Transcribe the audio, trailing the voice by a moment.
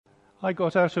I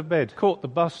got out of bed, caught the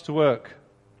bus to work.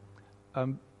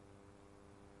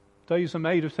 Days are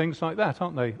made of things like that,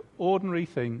 aren't they? Ordinary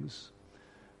things.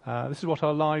 This is what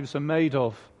our lives are made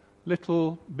of.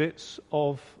 Little bits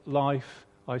of life.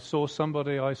 I saw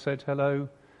somebody, I said hello.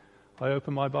 I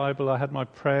opened my Bible, I had my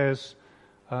prayers.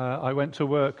 I went to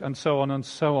work, and so on and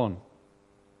so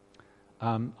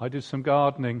on. I did some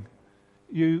gardening.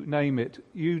 You name it.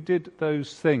 You did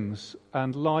those things,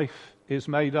 and life is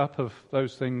made up of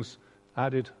those things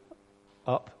added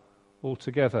up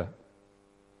altogether.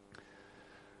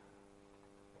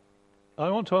 I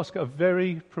want to ask a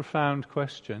very profound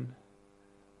question,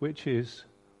 which is,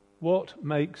 what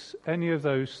makes any of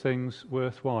those things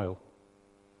worthwhile?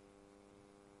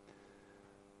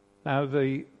 Now,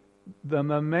 the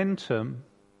momentum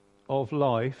of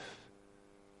life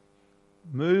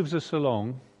moves us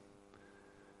along,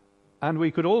 and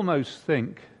we could almost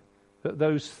think that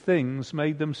those things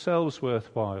made themselves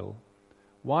worthwhile.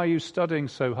 Why are you studying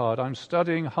so hard? I'm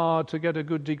studying hard to get a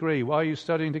good degree. Why are you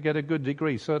studying to get a good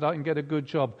degree? So that I can get a good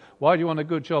job. Why do you want a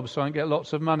good job? So I can get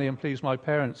lots of money and please my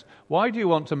parents. Why do you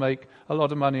want to make a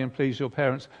lot of money and please your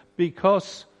parents?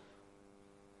 Because,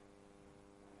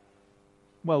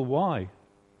 well, why?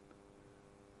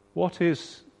 What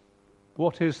is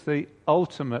the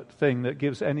ultimate thing that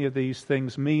gives any of these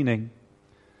things meaning?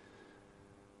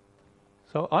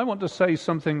 So I want to say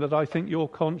something that I think your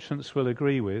conscience will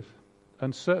agree with,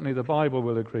 and certainly the Bible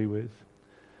will agree with,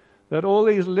 that all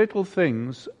these little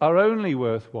things are only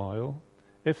worthwhile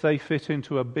if they fit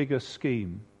into a bigger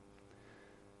scheme.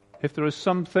 If there is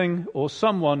something or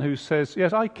someone who says,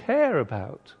 yes, I care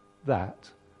about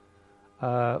that.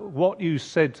 What you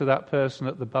said to that person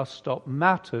at the bus stop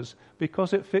matters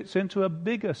because it fits into a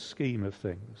bigger scheme of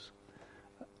things.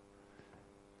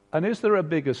 And is there a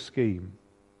bigger scheme?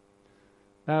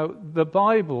 Now, the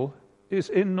Bible is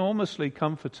enormously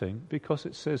comforting because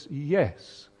it says,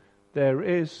 yes, there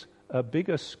is a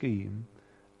bigger scheme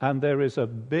and there is a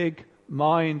big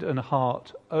mind and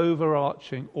heart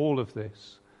overarching all of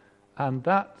this. And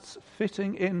that's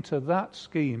fitting into that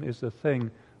scheme is the thing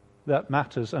that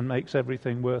matters and makes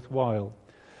everything worthwhile.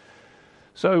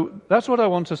 So that's what I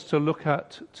want us to look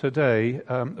at today.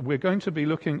 We're going to be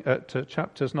looking at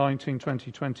chapters 19,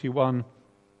 20, 21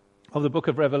 of the book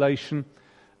of Revelation.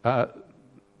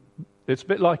 It's a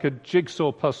bit like a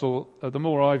jigsaw puzzle. The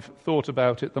more I've thought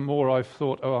about it, the more I've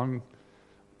thought, I'm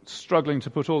struggling to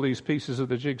put all these pieces of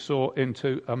the jigsaw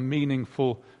into a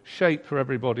meaningful shape for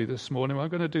everybody this morning. I'm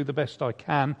going to do the best I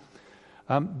can.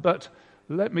 But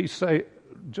let me say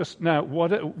just now,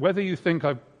 whether you think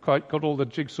I've quite got all the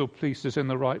jigsaw pieces in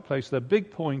the right place, the big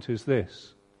point is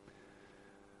this,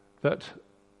 that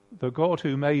the God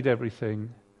who made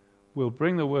everything will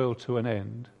bring the world to an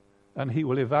end, and he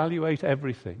will evaluate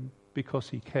everything because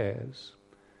he cares.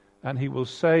 And he will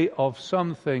say of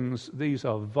some things, these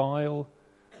are vile,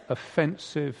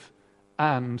 offensive,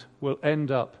 and will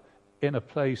end up in a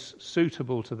place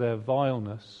suitable to their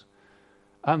vileness.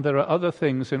 And there are other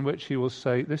things in which he will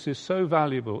say, this is so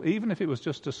valuable, even if it was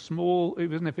just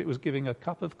even if it was giving a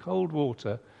cup of cold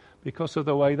water, because of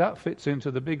the way that fits into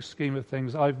the big scheme of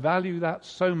things, I value that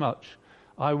so much,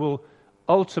 I will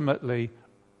ultimately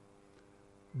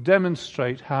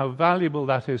demonstrate how valuable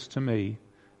that is to me.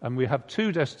 And we have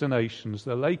two destinations,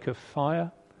 the lake of fire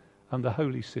and the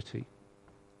holy city.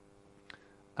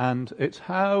 And it's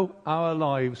how our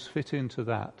lives fit into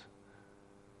that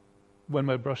when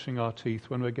we're brushing our teeth,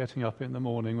 when we're getting up in the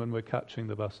morning, when we're catching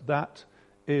the bus. That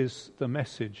is the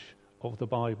message of the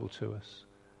Bible to us.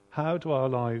 How do our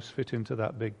lives fit into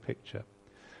that big picture?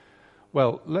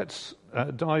 Well, let's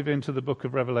dive into the book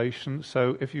of Revelation.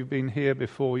 So if you've been here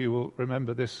before, you will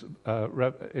remember this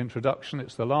introduction.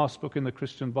 It's the last book in the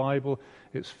Christian Bible.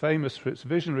 It's famous for its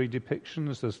visionary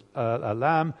depictions. There's a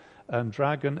lamb and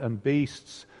dragon and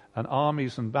beasts and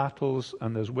armies and battles,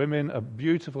 and there's women, a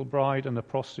beautiful bride and a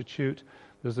prostitute.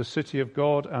 There's the city of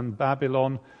God and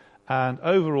Babylon, and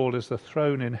overall is the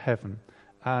throne in heaven.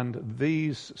 And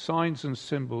these signs and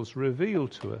symbols reveal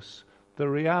to us the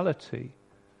reality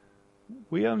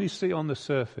we only see on the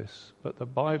surface, but the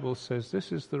Bible says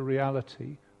this is the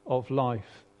reality of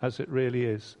life as it really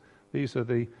is. These are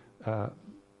the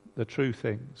true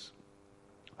things.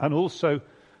 And also,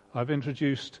 I've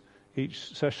introduced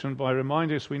each session by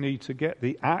reminding us we need to get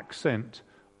the accent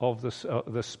of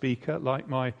the speaker, like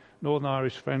my Northern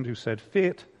Irish friend who said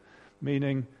 "fiat,"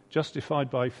 meaning justified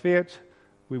by fiat.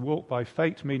 We walk by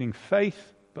faith, meaning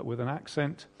faith, but with an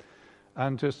accent.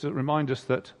 And just to remind us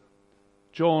that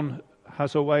John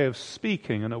has a way of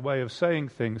speaking and a way of saying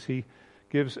things. He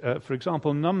gives, for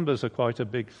example, numbers are quite a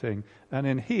big thing. And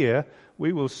in here,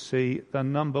 we will see the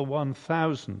number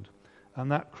 1,000.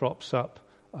 and that crops up,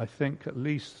 I think, at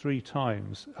least 3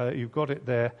 times. You've got it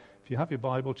there. If you have your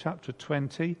Bible, chapter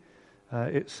 20,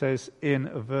 it says in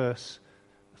verse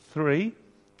 3,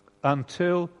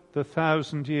 until the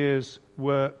 1,000 years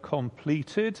were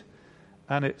completed,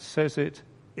 and it says it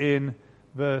in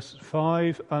verse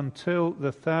 5, until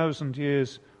the 1,000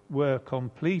 years were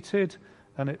completed,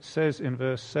 and it says in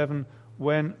verse 7,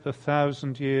 when the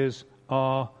 1,000 years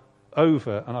are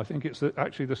over. And I think it's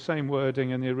actually the same wording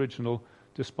in the original,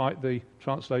 despite the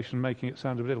translation making it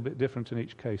sound a little bit different in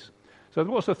each case. So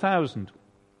there was 1,000,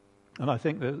 and I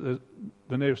think the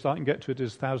nearest I can get to it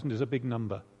is 1,000 is a big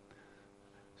number.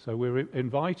 So we're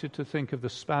invited to think of the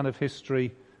span of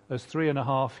history as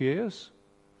 3.5 years,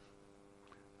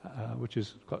 which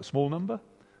is quite a small number.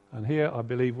 And here I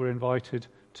believe we're invited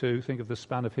to think of the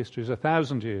span of history as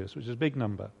 1,000 years, which is a big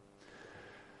number.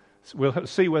 So we'll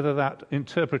see whether that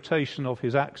interpretation of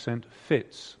his accent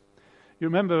fits. You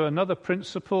remember another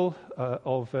principle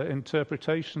of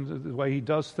interpretation, the way he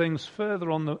does things further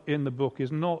on in the book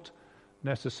is not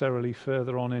necessarily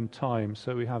further on in time.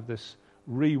 So we have this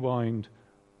rewind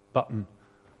button,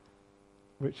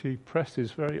 which he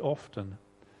presses very often.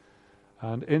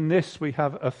 And in this we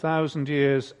have 1,000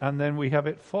 years, and then we have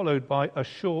it followed by a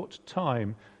short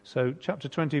time. So chapter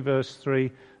 20, verse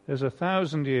 3, there's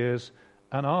 1,000 years,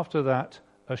 and after that,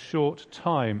 a short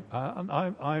time. And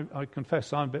I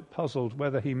confess I'm a bit puzzled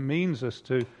whether he means us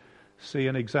to see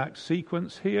an exact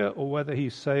sequence here, or whether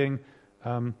he's saying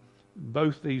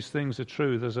both these things are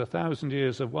true. There's 1,000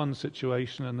 years of one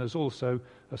situation, and there's also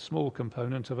a small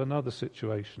component of another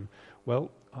situation.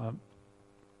 Well,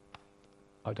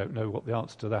 I don't know what the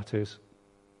answer to that is.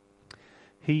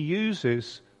 He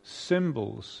uses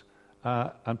symbols,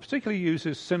 and particularly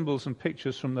uses symbols and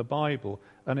pictures from the Bible.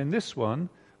 And in this one,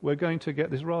 we're going to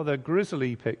get this rather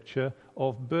grisly picture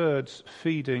of birds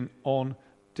feeding on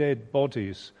dead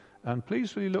bodies. And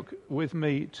please will you look with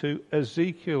me to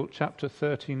Ezekiel chapter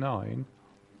 39.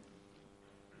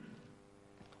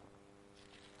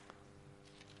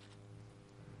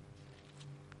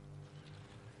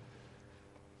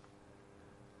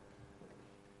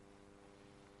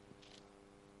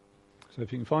 So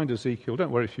if you can find Ezekiel,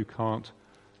 don't worry if you can't.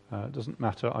 It doesn't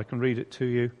matter. I can read it to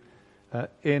you.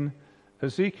 In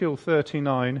Ezekiel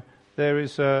 39, there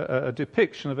is a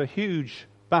depiction of a huge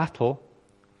battle.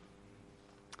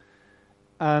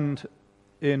 And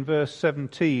in verse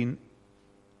 17,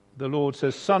 the Lord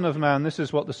says, Son of man, this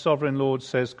is what the sovereign Lord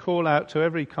says, call out to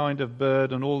every kind of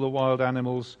bird and all the wild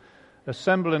animals,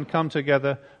 assemble and come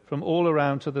together from all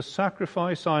around to the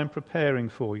sacrifice I am preparing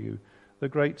for you, the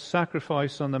great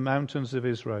sacrifice on the mountains of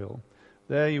Israel.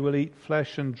 There you will eat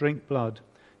flesh and drink blood.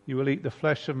 You will eat the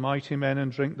flesh of mighty men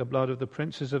and drink the blood of the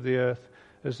princes of the earth,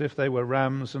 as if they were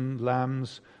rams and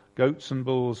lambs, goats and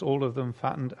bulls, all of them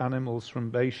fattened animals from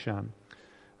Bashan.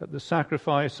 At the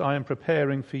sacrifice I am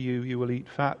preparing for you, you will eat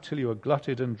fat till you are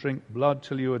glutted and drink blood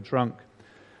till you are drunk.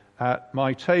 At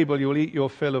my table you will eat your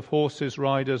fill of horses,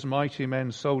 riders, mighty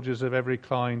men, soldiers of every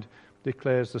kind,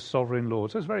 declares the sovereign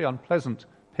Lord. So it's a very unpleasant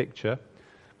picture,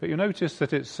 but you notice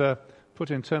that it's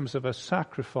put in terms of a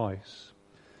sacrifice.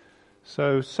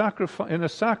 So in a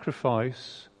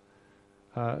sacrifice,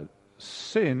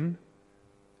 sin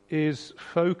is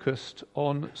focused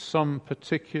on some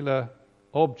particular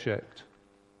object.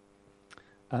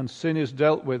 And sin is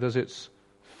dealt with as it's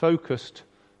focused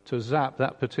to zap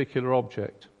that particular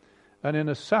object. And in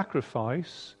a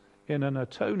sacrifice, in an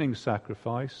atoning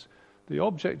sacrifice, the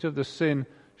object of the sin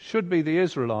should be the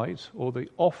Israelite or the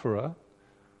offerer,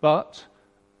 but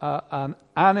an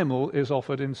animal is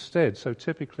offered instead, so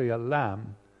typically a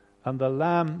lamb. And the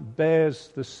lamb bears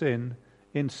the sin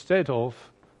instead of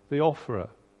the offerer.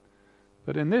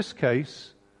 But in this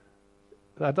case,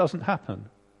 that doesn't happen.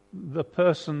 The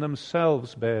person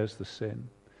themselves bears the sin.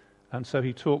 And so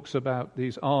he talks about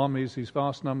these armies, these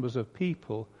vast numbers of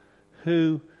people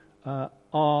who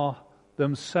are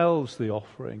themselves the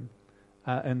offering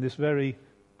in this very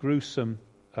gruesome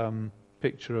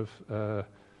picture of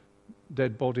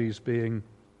dead bodies being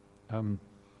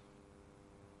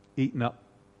eaten up.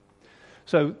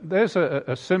 So there's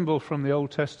a symbol from the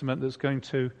Old Testament that's going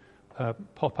to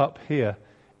pop up here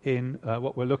in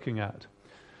what we're looking at.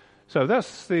 So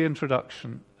that's the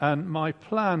introduction, and my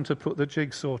plan to put the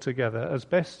jigsaw together as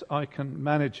best I can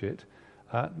manage it.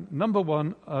 Number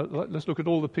one, let's look at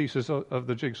all the pieces of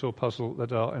the jigsaw puzzle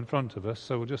that are in front of us.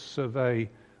 So we'll just survey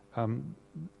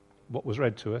what was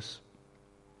read to us.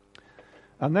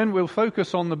 And then we'll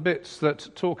focus on the bits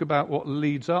that talk about what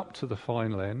leads up to the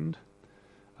final end.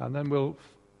 And then we'll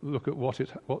look at what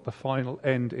the final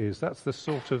end is. That's the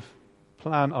sort of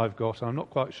plan I've got. I'm not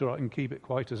quite sure I can keep it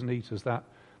quite as neat as that,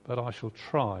 but I shall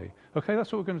try. Okay,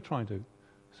 that's what we're going to try and do.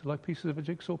 So like pieces of a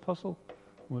jigsaw puzzle,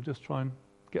 we'll just try and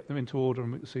get them into order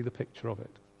and we can see the picture of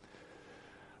it.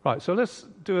 Right, so let's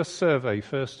do a survey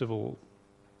first of all.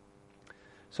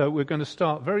 So we're going to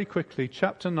start very quickly,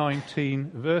 chapter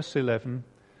 19, verse 11.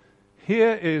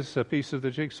 Here is a piece of the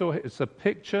jigsaw. It's a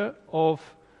picture of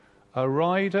a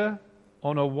rider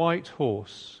on a white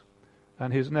horse,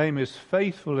 and his name is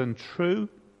Faithful and True.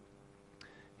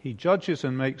 He judges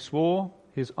and makes war.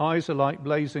 His eyes are like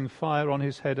blazing fire. On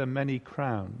his head are many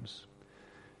crowns.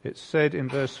 It's said in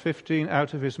verse 15,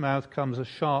 out of his mouth comes a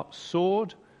sharp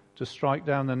sword to strike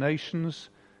down the nations,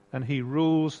 and he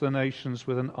rules the nations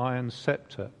with an iron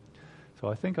scepter. So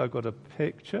I think I've got a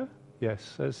picture.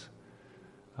 Yes, there's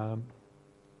a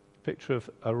picture of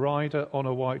a rider on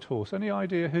a white horse. Any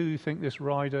idea who you think this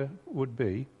rider would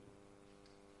be?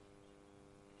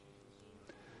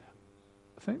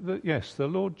 I think that, yes, the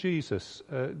Lord Jesus.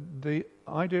 The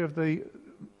idea of the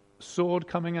sword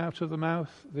coming out of the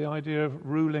mouth, the idea of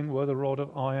ruling with a rod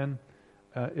of iron,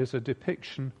 is a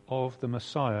depiction of the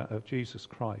Messiah, of Jesus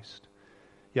Christ.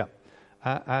 Yeah,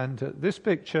 and this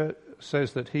picture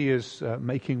says that he is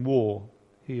making war.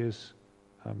 He is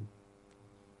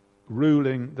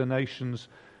ruling the nations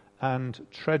and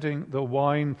treading the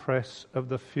winepress of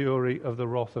the fury of the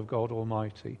wrath of God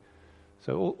Almighty.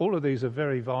 So all of these are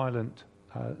very violent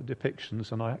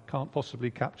depictions, and I can't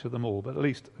possibly capture them all, but at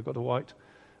least I've got a white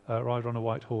rider on a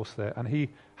white horse there, and he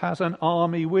has an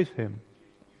army with him.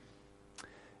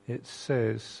 It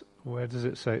says, where does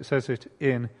it say? It says it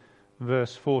in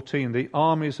verse 14. The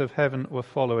armies of heaven were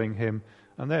following him,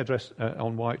 and they're dressed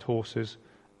on white horses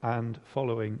and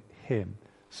following him.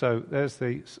 So there's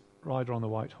the rider on the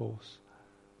white horse.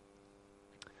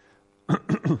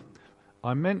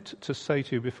 I meant to say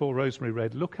to you before Rosemary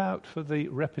read, look out for the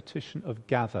repetition of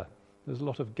gather. There's a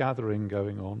lot of gathering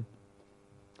going on.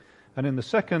 And in the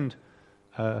second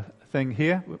thing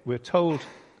here, we're told,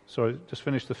 just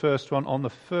finish the first one. On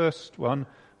the first one,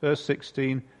 verse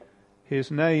 16, his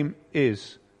name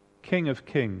is King of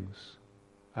Kings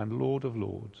and Lord of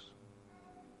Lords.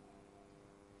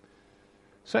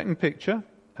 Second picture,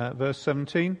 verse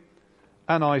 17.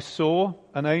 And I saw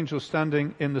an angel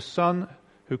standing in the sun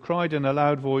who cried in a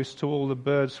loud voice to all the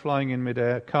birds flying in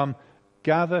midair, come,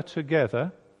 gather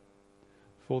together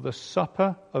for the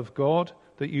supper of God,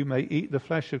 that you may eat the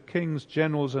flesh of kings,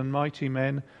 generals and mighty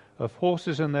men, of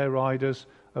horses and their riders,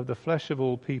 of the flesh of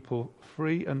all people,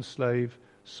 free and slave,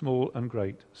 small and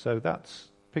great. So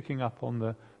that's picking up on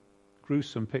the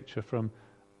gruesome picture from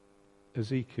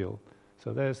Ezekiel.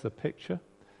 So there's the picture,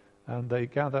 and they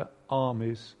gather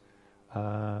armies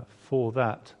for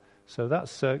that. So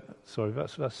that's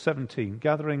 17,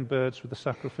 gathering birds for the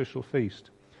sacrificial feast.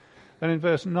 Then in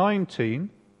verse 19,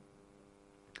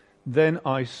 then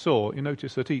I saw. You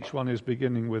notice that each one is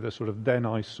beginning with a sort of then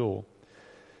I saw.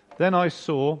 Then I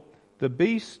saw the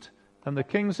beast and the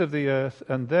kings of the earth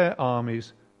and their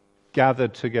armies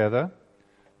gathered together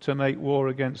to make war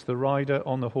against the rider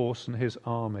on the horse and his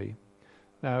army.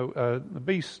 Now, the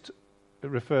beast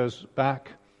refers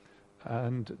back,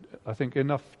 and I think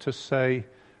enough to say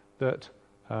that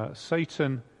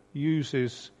Satan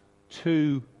uses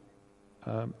two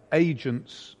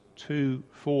agents, two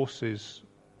forces,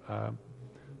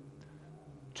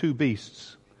 two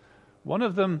beasts. One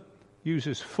of them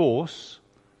uses force,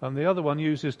 and the other one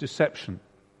uses deception.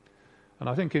 And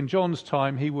I think in John's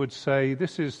time he would say,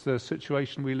 this is the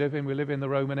situation we live in. We live in the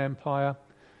Roman Empire.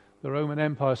 The Roman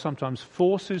Empire sometimes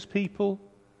forces people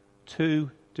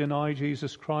to deny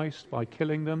Jesus Christ by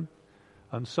killing them.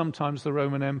 And sometimes the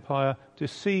Roman Empire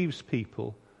deceives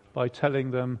people by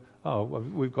telling them, oh, well,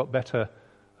 we've got better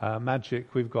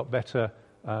magic, we've got better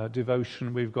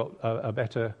devotion, we've got a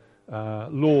better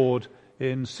Lord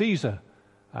in Caesar.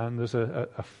 And there's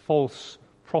a false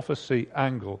prophecy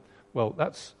angle. Well,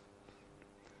 that's,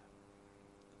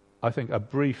 I think, a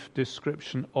brief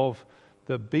description of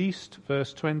the beast,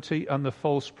 verse 20, and the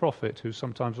false prophet, who's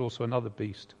sometimes also another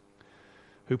beast,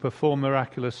 who perform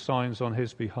miraculous signs on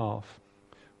his behalf.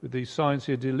 With these signs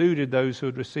he had deluded those who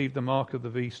had received the mark of the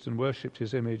beast and worshipped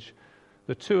his image.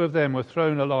 The two of them were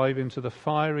thrown alive into the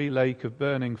fiery lake of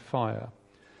burning fire.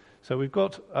 So we've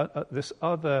got this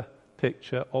other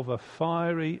picture of a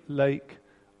fiery lake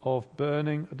of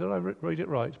burning, did I read it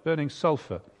right? Burning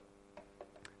sulfur.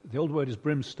 The old word is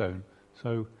brimstone.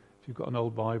 So if you've got an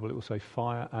old Bible, it will say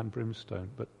fire and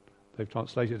brimstone, but they've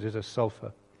translated it as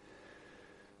sulfur.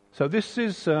 So this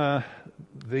is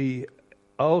the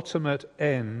ultimate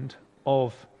end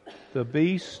of the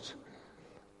beast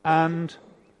and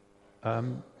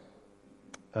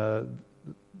the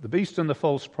beast and the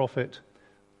false prophet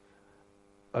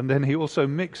And then he also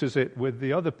mixes it with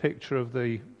the other picture of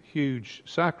the huge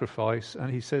sacrifice,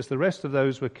 and he says the rest of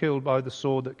those were killed by the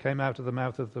sword that came out of the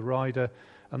mouth of the rider,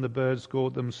 and the birds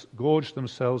gorged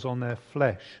themselves on their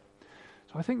flesh.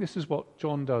 So I think this is what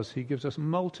John does. He gives us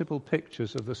multiple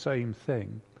pictures of the same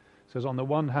thing. He says on the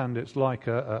one hand it's like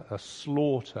a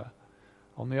slaughter.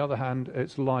 On the other hand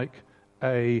it's like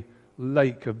a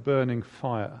lake of burning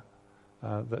fire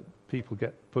that people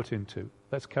get put into.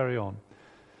 Let's carry on.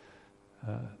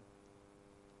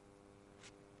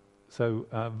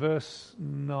 Verse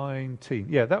 19.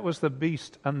 Yeah, that was the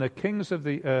beast and the kings of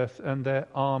the earth and their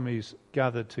armies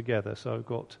gathered together. So I've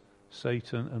got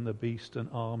Satan and the beast and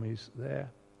armies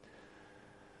there.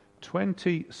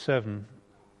 27.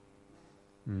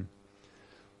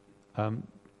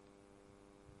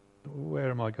 Where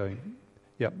am I going?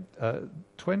 Yeah,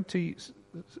 20.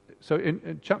 So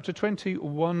in chapter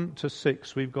 21 to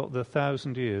 6, we've got the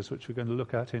 1,000 years, which we're going to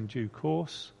look at in due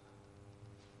course.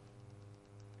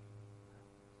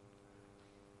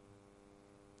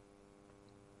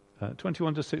 Uh,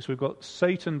 21 to 6, we've got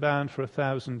Satan bound for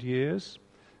 1,000 years,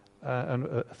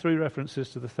 and 3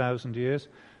 references to the 1,000 years.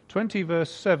 20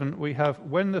 verse 7, we have,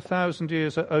 when the 1,000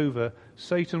 years are over,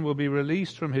 Satan will be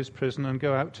released from his prison and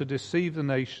go out to deceive the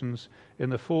nations in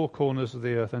the 4 corners of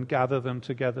the earth and gather them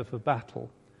together for battle.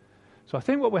 So I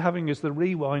think what we're having is the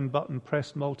rewind button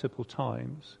pressed multiple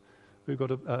times. We've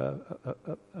got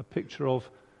a picture of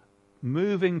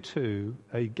moving to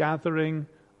a gathering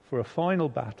for a final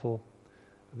battle,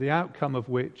 the outcome of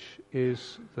which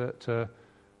is that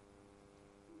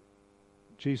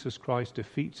Jesus Christ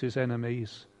defeats his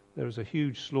enemies. There is a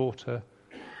huge slaughter.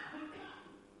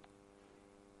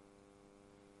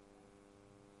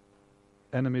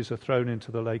 Enemies are thrown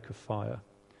into the lake of fire.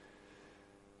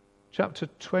 Chapter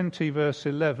 20, verse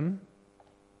 11.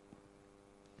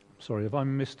 Sorry, have I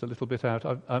missed a little bit out?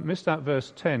 I've missed out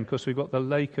verse 10 because we've got the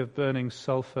lake of burning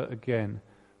sulfur again.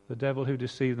 The devil who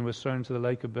deceived them was thrown into the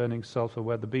lake of burning sulfur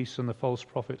where the beast and the false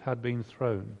prophet had been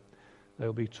thrown. They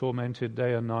will be tormented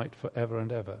day and night forever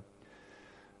and ever.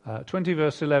 20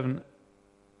 verse 11,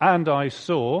 and I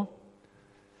saw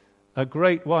a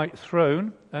great white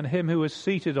throne and him who was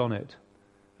seated on it.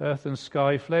 Earth and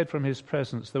sky fled from his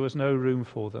presence. There was no room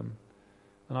for them.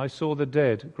 And I saw the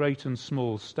dead, great and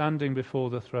small, standing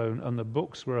before the throne, and the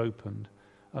books were opened.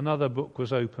 Another book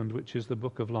was opened, which is the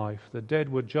book of life. The dead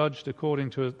were judged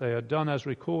according to what they had done as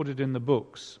recorded in the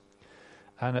books.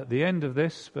 And at the end of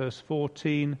this, verse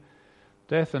 14,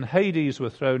 death and Hades were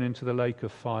thrown into the lake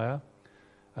of fire.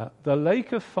 The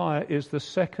lake of fire is the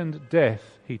second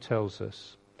death, he tells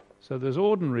us. So there's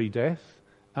ordinary death,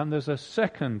 and there's a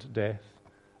second death,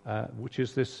 which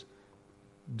is this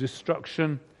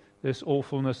destruction, this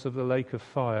awfulness of the lake of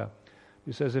fire.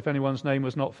 He says, if anyone's name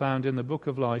was not found in the book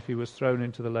of life, he was thrown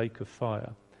into the lake of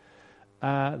fire.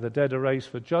 The dead are raised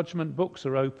for judgment, books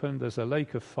are opened, there's a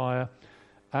lake of fire.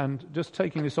 And just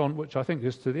taking this on, which I think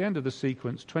is to the end of the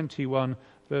sequence, 21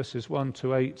 verses 1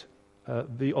 to 8,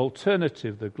 the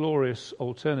alternative, the glorious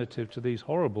alternative to these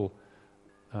horrible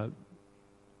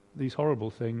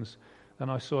things.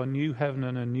 And I saw a new heaven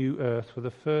and a new earth, for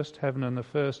the first heaven and the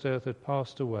first earth had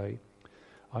passed away.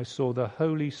 I saw the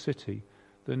holy city,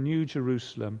 the new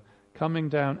Jerusalem, coming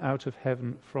down out of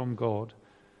heaven from God,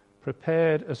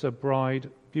 prepared as a bride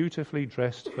beautifully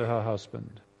dressed for her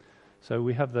husband. So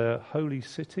we have the holy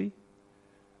city.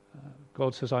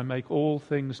 God says, I make all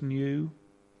things new.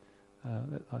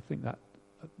 I think that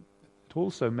it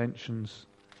also mentions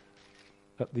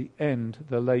at the end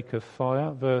the lake of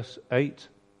fire, verse 8.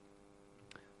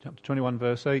 Chapter 21,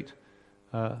 verse 8.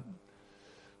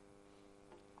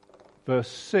 Verse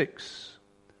 6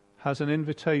 has an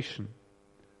invitation.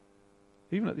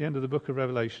 Even at the end of the book of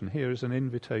Revelation, here is an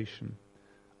invitation.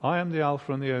 I am the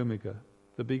Alpha and the Omega,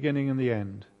 the beginning and the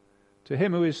end. To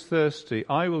him who is thirsty,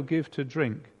 I will give to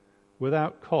drink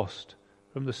without cost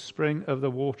from the spring of the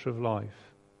water of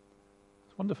life.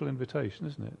 It's a wonderful invitation,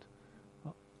 isn't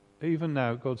it? Even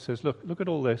now, God says, look at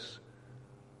all this.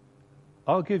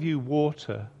 I'll give you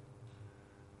water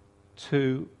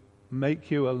to make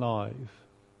you alive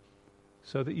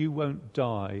so that you won't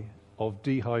die of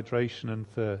dehydration and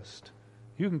thirst.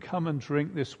 You can come and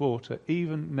drink this water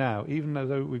even now, even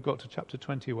though we've got to chapter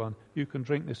 21, you can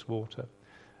drink this water.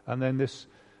 And then this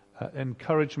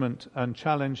encouragement and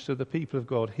challenge to the people of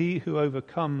God. He who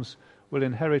overcomes will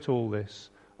inherit all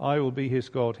this. I will be his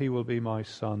God, he will be my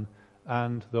son.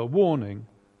 And the warning,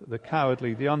 the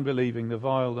cowardly, the unbelieving, the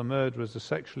vile, the murderers, the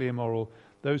sexually immoral,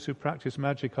 those who practice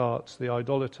magic arts, the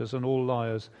idolaters and all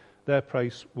liars, their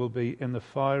place will be in the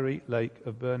fiery lake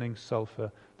of burning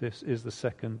sulfur. This is the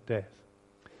second death.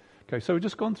 Okay, so we've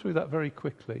just gone through that very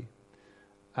quickly.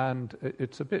 and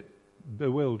it's a bit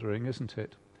bewildering, isn't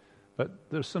it? But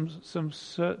there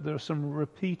are some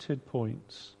repeated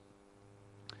points.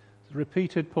 The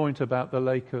repeated point about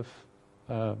the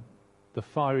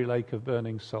fiery lake of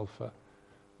burning sulfur,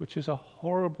 which is a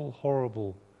horrible,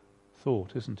 horrible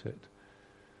thought, isn't it?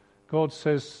 God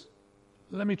says,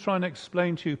 let me try and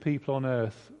explain to you people on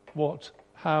earth what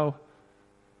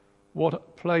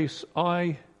place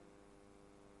I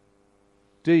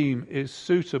deem is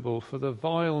suitable for the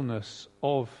vileness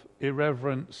of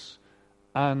irreverence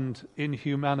and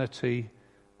inhumanity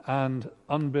and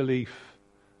unbelief.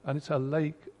 And it's a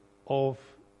lake of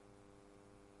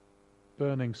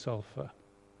burning sulfur.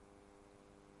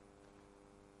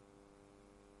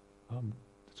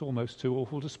 It's almost too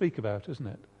awful to speak about, isn't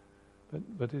it?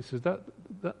 But it says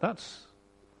that's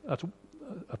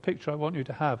a picture I want you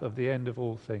to have of the end of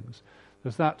all things.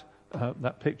 There's that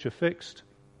picture fixed.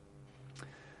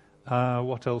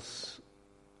 What else?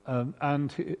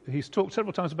 And he's talked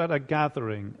several times about a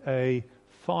gathering, a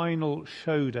final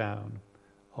showdown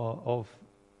of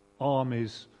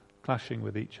armies clashing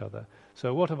with each other.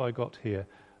 So what have I got here?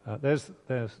 There's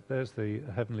the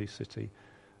heavenly city.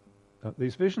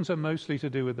 These visions are mostly to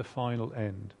do with the final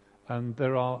end, and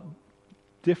there are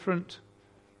different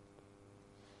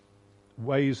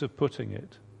ways of putting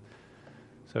it.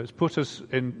 So it's put us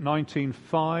in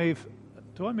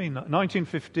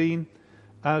 1915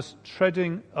 as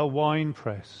treading a wine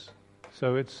press.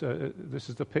 So it's this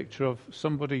is the picture of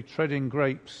somebody treading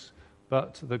grapes,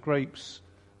 but the grapes,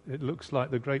 it looks like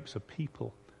the grapes are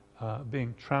people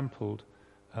being trampled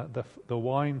at the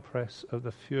wine press of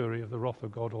the fury of the wrath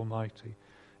of God Almighty.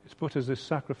 It's put as this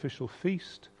sacrificial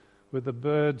feast with the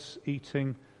birds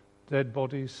eating dead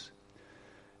bodies.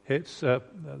 It's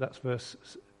that's verse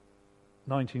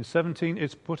 19:17.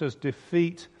 It's put as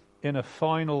defeat in a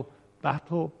final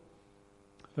battle.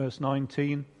 Verse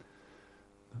 19,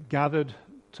 gathered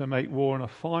to make war in a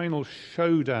final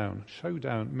showdown.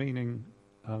 Showdown meaning,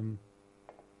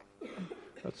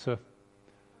 that's a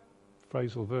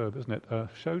phrasal verb, isn't it? A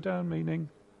showdown meaning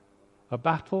a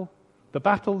battle. The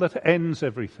battle that ends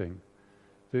everything.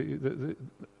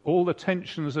 All the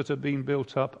tensions that have been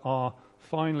built up are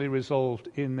finally resolved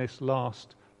in this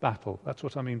last battle. That's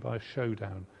what I mean by a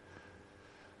showdown.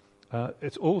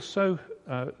 It's also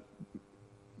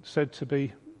said to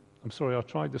be, I'm sorry, I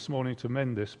tried this morning to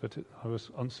mend this, but I was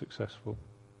unsuccessful.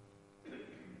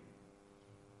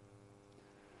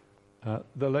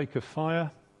 The lake of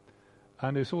fire,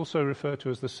 and is also referred to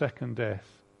as the second death.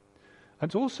 And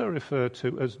it's also referred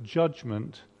to as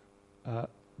judgment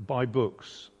by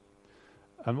books.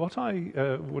 And what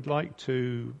I would like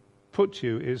to put to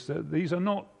you is that these are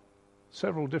not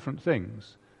several different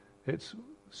things. It's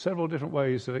several different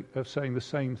ways of saying the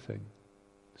same thing.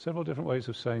 Several different ways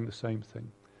of saying the same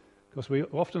thing. Because we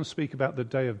often speak about the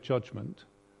day of judgment,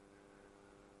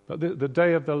 but the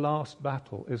day of the last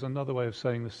battle is another way of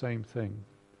saying the same thing.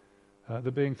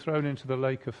 The being thrown into the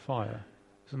lake of fire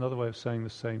is another way of saying the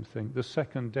same thing. The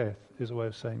second death is a way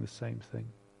of saying the same thing.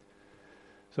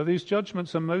 So these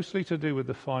judgments are mostly to do with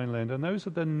the final end, and those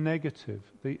are the negative,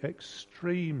 the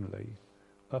extremely,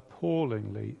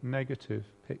 appallingly negative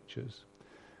pictures.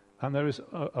 And there is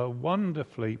a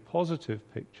wonderfully positive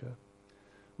picture,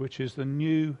 which is the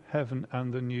new heaven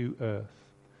and the new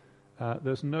earth.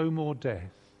 There's no more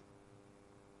death.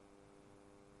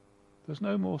 There's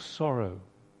no more sorrow.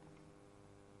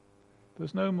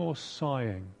 There's no more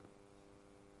sighing.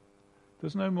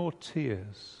 There's no more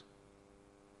tears.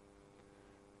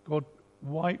 God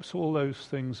wipes all those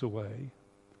things away,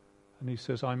 and he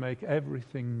says, I make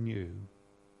everything new.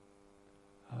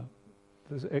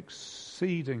 There's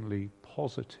exceedingly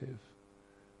positive,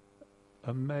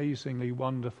 amazingly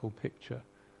wonderful picture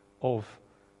of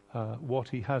what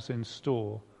he has in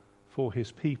store for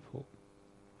his people.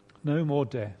 No more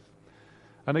death.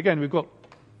 And again, we've got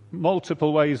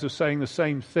multiple ways of saying the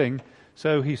same thing.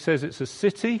 So he says it's a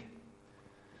city,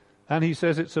 and he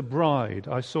says it's a bride.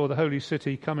 I saw the holy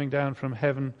city coming down from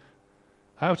heaven,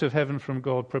 out of heaven from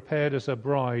God, prepared as a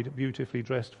bride, beautifully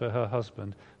dressed for her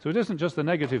husband. So it isn't just the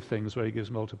negative things where he gives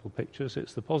multiple pictures,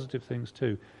 it's the positive things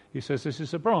too. He says this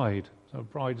is a bride. So a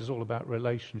bride is all about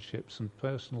relationships and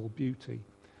personal beauty.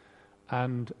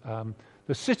 And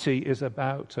the city is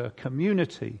about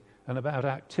community and about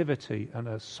activity and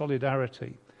a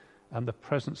solidarity and the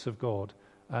presence of God.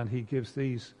 And he gives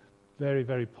these very,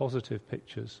 very positive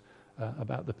pictures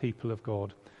about the people of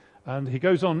God. And he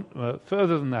goes on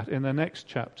further than that in the next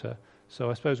chapter.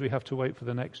 So I suppose we have to wait for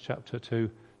the next chapter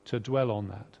to dwell on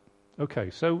that.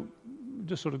 Okay, so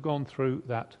just sort of gone through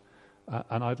that.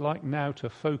 And I'd like now to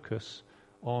focus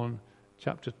on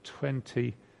chapter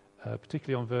 20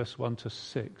 particularly on verse 1 to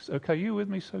 6. Okay, you with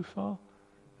me so far?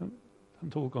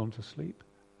 Haven't all gone to sleep?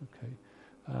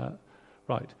 Okay.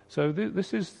 Right, so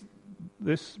this is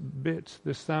this bit,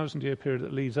 this 1,000-year period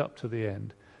that leads up to the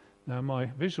end. Now, my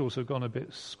visuals have gone a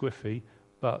bit squiffy,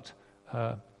 but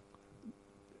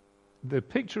the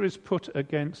picture is put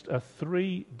against a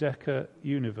 3-decker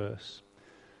universe.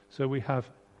 So we have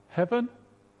heaven,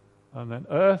 and then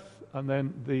earth, and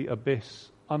then the abyss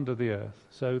under the earth.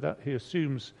 So that he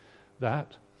assumes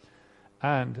that.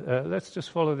 And let's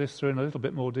just follow this through in a little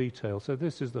bit more detail. So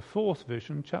this is the 4th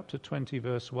vision, chapter 20,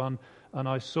 verse 1. And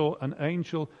I saw an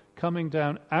angel coming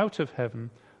down out of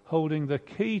heaven, holding the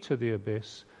key to the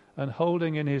abyss, and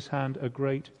holding in his hand a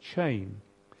great chain.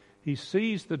 He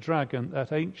seized the dragon,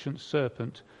 that ancient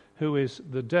serpent, who is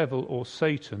the devil or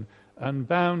Satan, and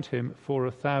bound him for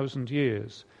 1,000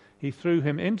 years. He threw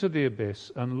him into the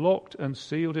abyss and locked and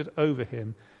sealed it over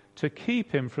him to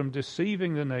keep him from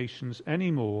deceiving the nations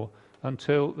any more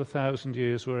until the 1,000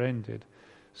 years were ended.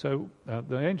 So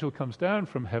the angel comes down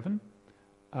from heaven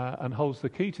and holds the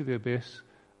key to the abyss,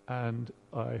 and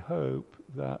I hope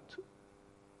that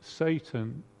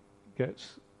Satan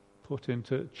gets put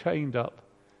into, chained up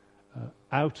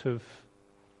out of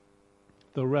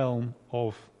the realm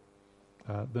of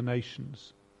the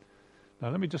nations. Now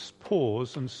let me just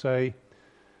pause and say,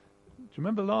 do you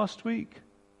remember last week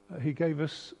he gave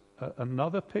us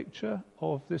another picture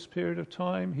of this period of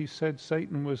time? He said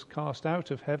Satan was cast out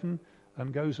of heaven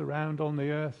and goes around on the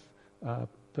earth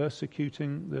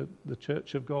persecuting the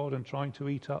church of God and trying to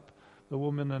eat up the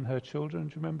woman and her children.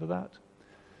 Do you remember that?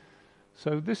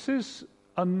 So this is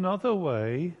another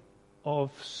way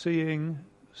of seeing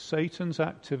Satan's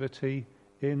activity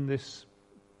in this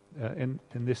in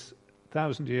this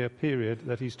 1,000-year period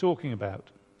that he's talking about.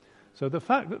 So the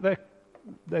fact that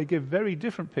they give very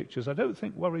different pictures, I don't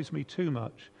think worries me too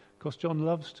much, because John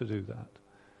loves to do that.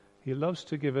 He loves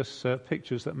to give us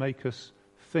pictures that make us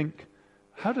think,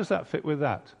 how does that fit with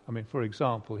that? I mean, for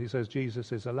example, he says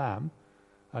Jesus is a lamb,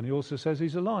 and he also says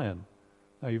he's a lion.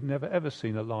 Now, you've never ever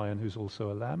seen a lion who's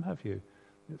also a lamb, have you?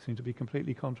 It seems to be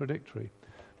completely contradictory.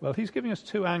 Well, he's giving us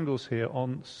 2 angles here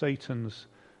on Satan's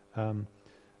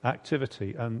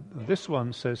activity, and this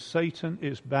one says Satan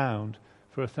is bound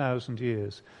for 1,000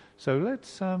 years. So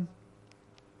let's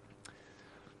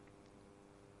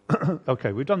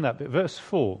okay, we've done that bit. Verse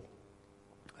 4.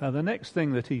 The next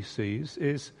thing that he sees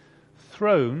is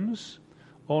thrones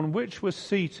on which were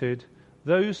seated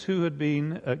those who had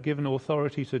been given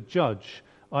authority to judge.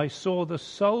 I saw the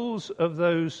souls of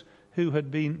those who had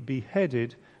been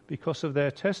beheaded because of their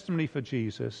testimony for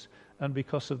Jesus and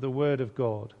because of the word of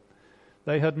God.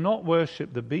 They had not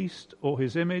worshipped the beast or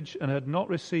his image and had not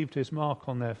received his mark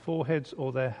on their foreheads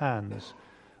or their hands.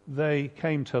 They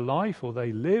came to life, or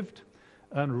they lived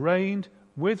and reigned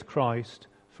with Christ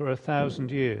for 1,000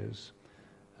 years.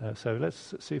 So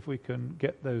let's see if we can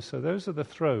get those. So those are the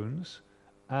thrones,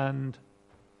 and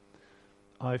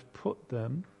I've put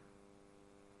them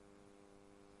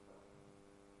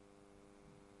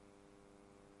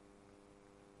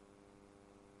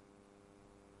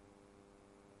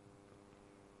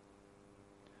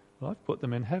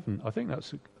in heaven. I think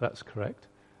that's correct.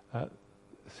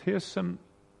 Here's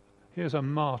a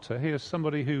martyr. Here's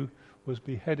somebody who was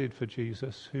beheaded for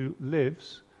Jesus, who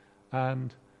lives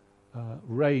and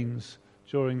reigns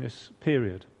during this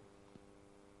period.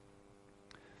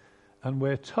 And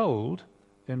we're told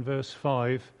in verse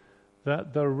 5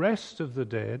 that the rest of the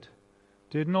dead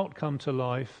did not come to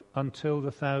life until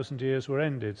the 1,000 years were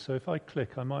ended. So if I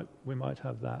click, we might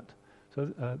have that.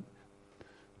 So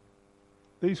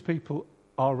these people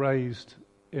are raised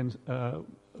in a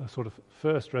sort of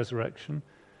first resurrection,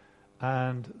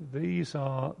 and these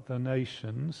are the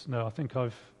nations. No, I think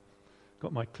I've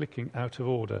got my clicking out of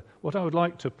order. What I would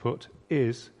like to put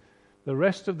is the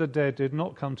rest of the dead did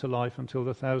not come to life until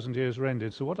the 1,000 years were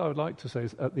ended. So what I would like to say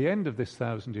is at the end of this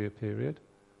 1,000-year period,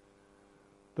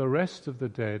 the rest of the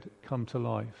dead come to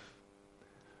life.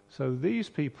 So these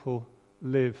people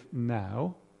live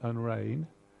now and reign,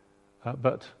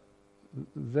 but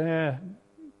they're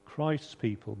Christ's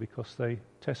people because they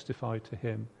testify to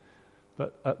him.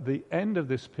 But at the end of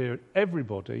this period,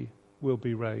 everybody will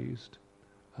be raised.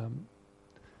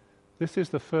 This is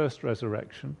the first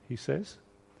resurrection, he says.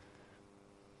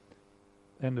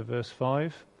 End of verse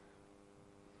 5.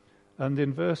 And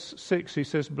in verse 6 he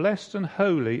says, "Blessed and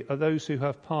holy are those who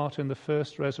have part in the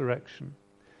first resurrection.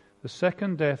 The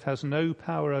second death has no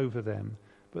power over them,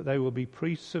 but they will be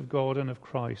priests of God and of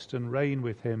Christ and reign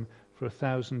with him for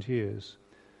 1,000 years."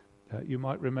 You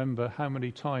might remember how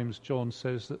many times John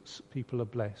says that people are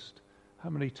blessed. How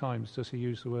many times does he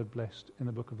use the word blessed in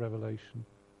the book of Revelation?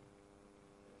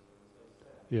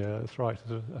 Yeah, that's right.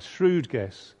 It's a shrewd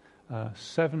guess.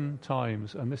 7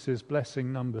 times, and this is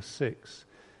blessing number 6.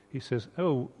 He says,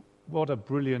 oh, what a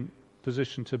brilliant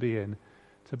position to be in.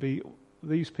 To be,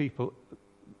 these people,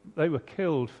 they were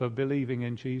killed for believing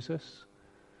in Jesus,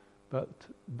 but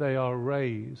they are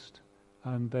raised,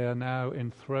 and they are now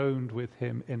enthroned with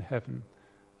him in heaven.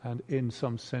 And in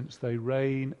some sense, they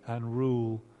reign and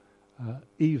rule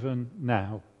even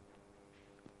now.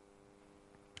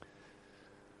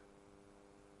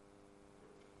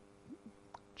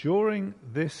 During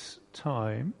this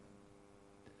time,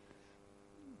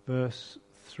 verse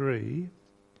 3,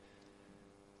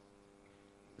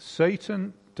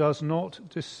 Satan does not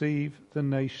deceive the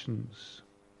nations.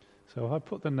 So I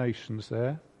put the nations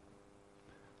there.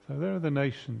 So there are the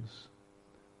nations.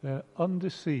 They're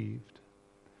undeceived.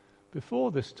 Before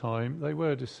this time, they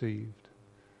were deceived.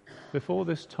 Before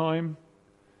this time,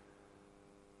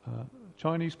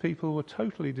 Chinese people were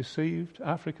totally deceived.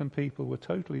 African people were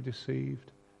totally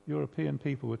deceived. European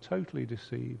people were totally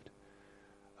deceived.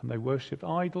 And they worshipped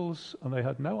idols, and they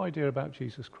had no idea about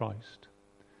Jesus Christ.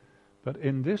 But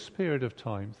in this period of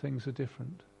time, things are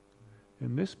different.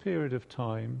 In this period of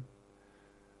time,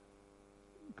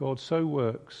 God so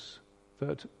works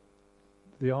that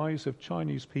the eyes of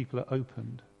Chinese people are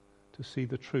opened to see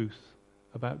the truth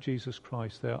about Jesus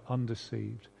Christ. They are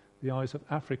undeceived. The eyes of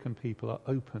African people are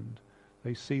opened.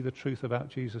 They see the truth about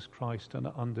Jesus Christ and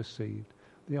are undeceived.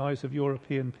 The eyes of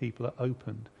European people are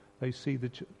opened. They see the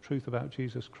truth about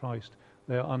Jesus Christ.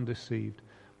 They are undeceived.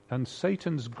 And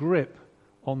Satan's grip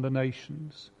on the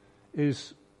nations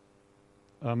is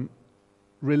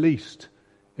released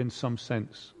in some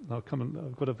sense. I've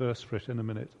got a verse for it in a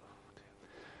minute.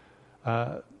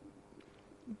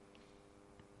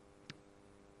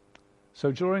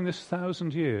 So during this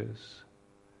 1,000 years,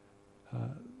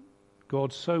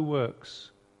 God so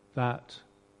works that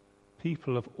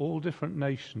people of all different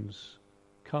nations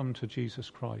come to Jesus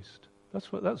Christ.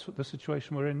 That's what the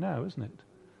situation we're in now, isn't it?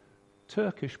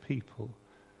 Turkish people,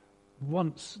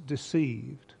 once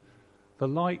deceived, the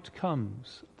light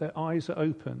comes, their eyes are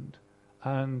opened,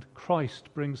 and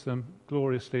Christ brings them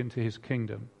gloriously into his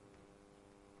kingdom.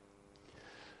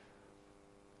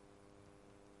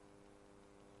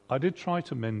 I did try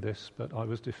to mend this, but I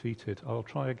was defeated. I'll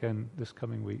try again this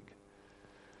coming week.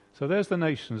 So there's the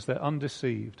nations, they're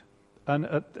undeceived. And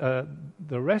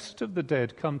the rest of the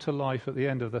dead come to life at the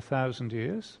end of the 1,000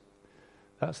 years.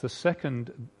 That's the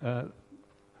second.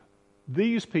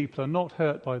 These people are not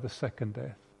hurt by the second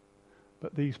death,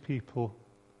 but these people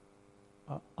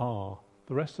are.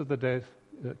 The rest of the dead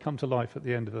come to life at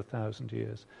the end of the 1,000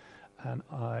 years. And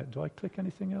do I click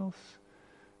anything else?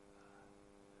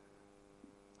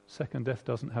 Second death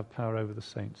doesn't have power over the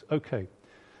saints. Okay.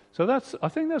 So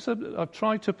I've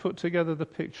tried to put together the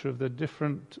picture of the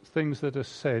different things that are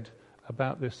said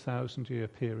about this 1,000-year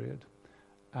period.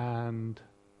 And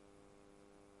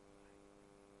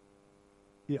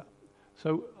yeah,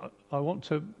 so I want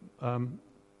to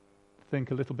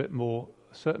think a little bit more,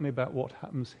 certainly about what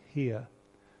happens here.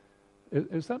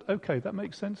 Is that okay? That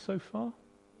makes sense so far?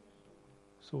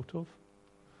 Sort of.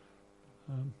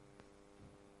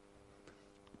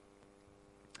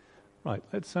 Right,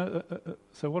 so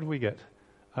what do we get?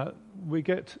 We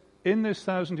get, in this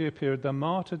 1,000-year period, the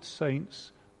martyred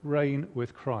saints reign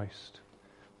with Christ.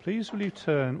 Please will you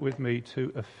turn with me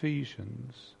to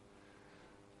Ephesians.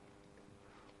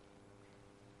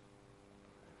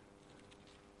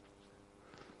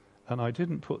 And I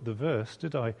didn't put the verse,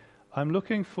 did I? I'm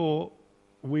looking for,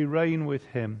 we reign with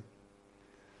him.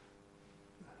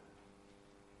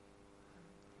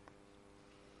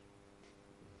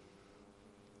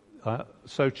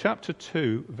 So chapter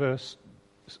 2, verse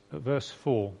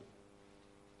 4.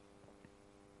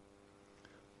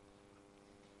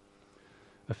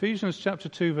 Ephesians chapter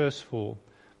 2, verse 4.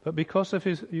 But because of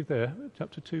his... Are you there?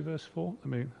 Chapter 2, verse 4? Let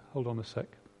me... Hold on a sec.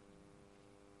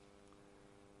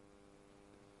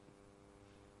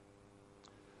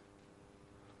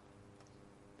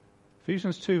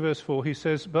 Ephesians 2, verse 4, he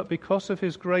says, but because of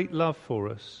his great love for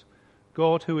us,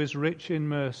 God, who is rich in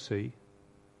mercy,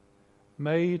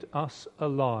 made us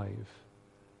alive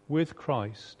with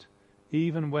Christ,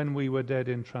 even when we were dead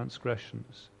in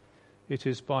transgressions. It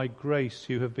is by grace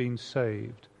you have been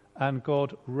saved, and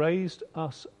God raised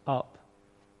us up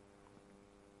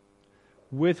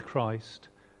with Christ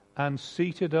and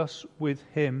seated us with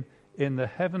him in the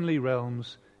heavenly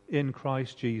realms in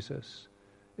Christ Jesus,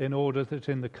 in order that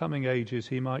in the coming ages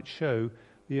he might show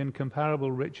the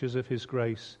incomparable riches of his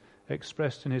grace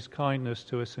expressed in his kindness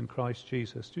to us in Christ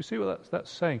Jesus. Do you see what that's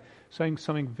saying? Saying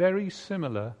something very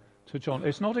similar to John.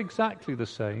 It's not exactly the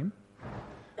same,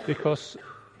 because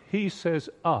he says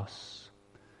us.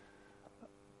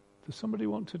 Does somebody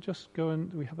want to just go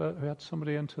and... We had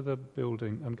somebody enter the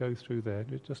building and go through there.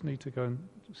 You just need to go and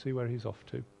see where he's off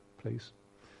to, please.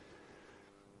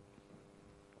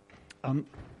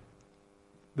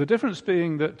 The difference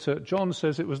being that John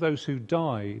says it was those who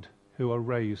died who are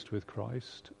raised with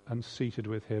Christ and seated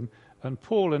with him. And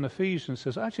Paul in Ephesians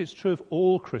says, actually it's true of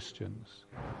all Christians.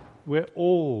 We're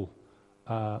all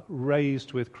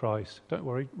raised with Christ. Don't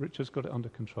worry, Richard's got it under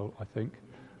control, I think.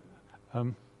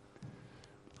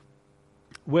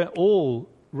 We're all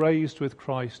raised with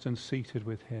Christ and seated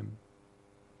with him.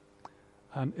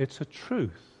 And it's a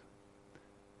truth.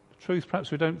 A truth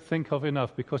perhaps we don't think of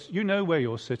enough, because you know where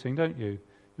you're sitting, don't you?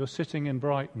 You're sitting in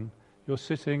Brighton. You're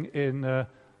sitting in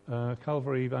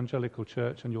Calvary Evangelical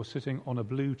Church, and you're sitting on a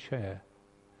blue chair.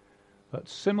 But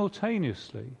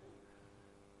simultaneously,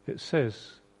 it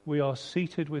says we are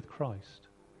seated with Christ.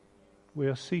 We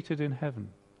are seated in heaven.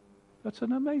 That's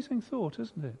an amazing thought,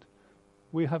 isn't it?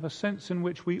 We have a sense in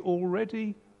which we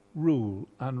already rule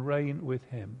and reign with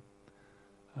him.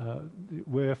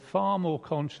 We're far more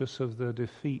conscious of the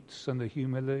defeats and the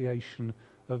humiliation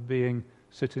of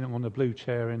sitting on a blue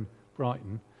chair in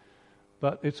Brighton.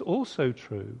 But it's also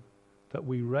true that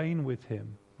we reign with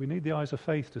him. We need the eyes of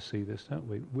faith to see this, don't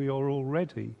we? We are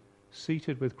already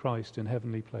seated with Christ in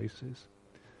heavenly places.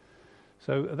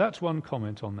 So that's one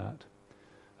comment on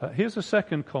that. Here's a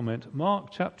second comment. Mark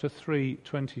chapter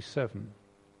 3:27.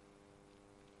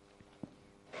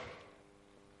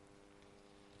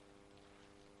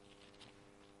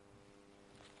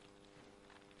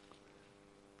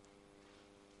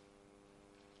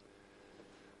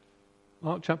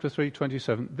 Mark chapter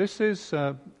 3:27. This is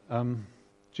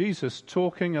Jesus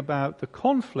talking about the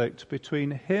conflict between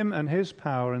him and his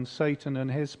power and Satan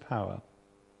and his power.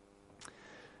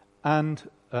 And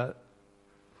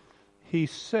he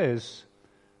says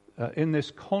in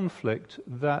this conflict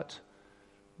that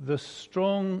the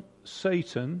strong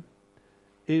Satan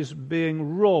is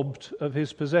being robbed of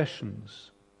his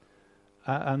possessions.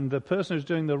 And the person who's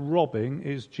doing the robbing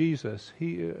is Jesus.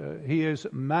 He is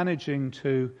managing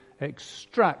to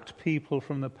extract people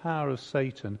from the power of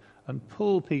Satan and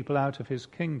pull people out of his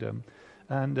kingdom.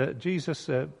 And Jesus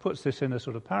puts this in a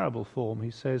sort of parable form. He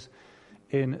says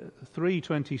in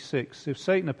 3:26, if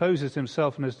Satan opposes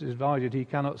himself and is divided, he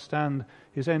cannot stand,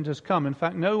 his end has come. In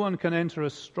fact, no one can enter a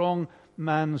strong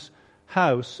man's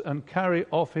house and carry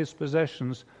off his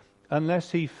possessions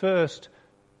unless he first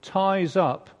ties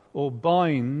up or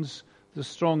binds the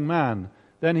strong man.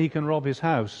 Then he can rob his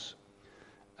house.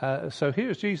 So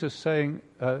here's Jesus saying,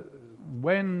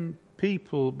 when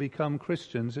people become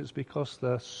Christians, it's because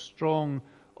the strong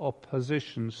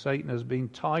opposition, Satan, has been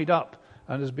tied up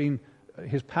and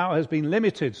his power has been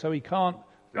limited, so he can't,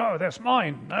 oh, that's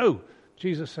mine. No,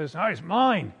 Jesus says, no, it's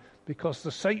mine, because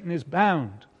the Satan is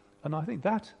bound. And I think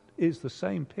that is the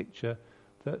same picture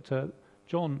that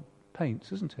John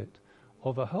paints, isn't it?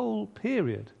 Of a whole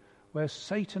period where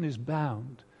Satan is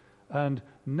bound and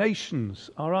nations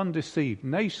are undeceived.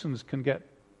 Nations can get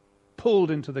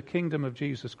pulled into the kingdom of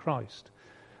Jesus Christ,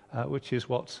 which is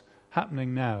what's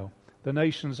happening now. The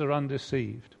nations are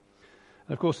undeceived.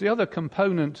 And of course, the other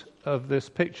component of this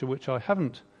picture, which I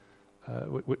haven't,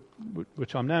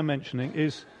 which I'm now mentioning,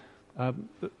 is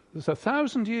there's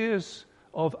 1,000 years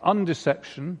of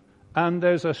undeception, and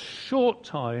there's a short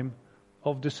time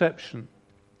of deception.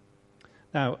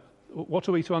 Now, what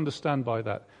are we to understand by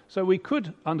that? So we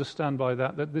could understand by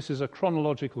that this is a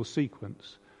chronological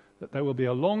sequence, that there will be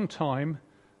a long time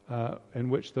in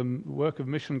which the work of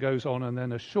mission goes on, and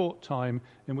then a short time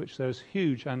in which there's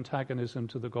huge antagonism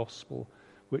to the gospel,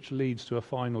 which leads to a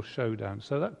final showdown.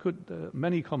 So that could,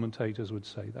 many commentators would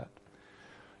say that.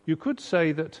 You could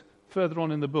say that further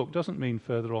on in the book doesn't mean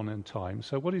further on in time.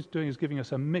 So what he's doing is giving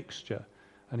us a mixture,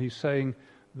 and he's saying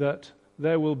that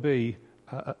there will be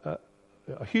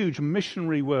a huge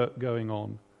missionary work going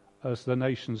on as the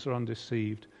nations are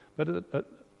undeceived. But at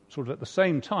the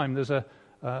same time, there's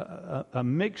a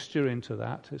mixture into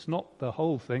that. It's not the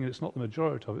whole thing, it's not the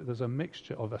majority of it. There's a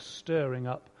mixture of a stirring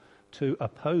up to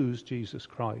oppose Jesus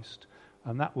Christ.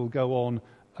 And that will go on,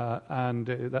 and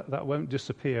that won't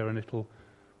disappear, and it'll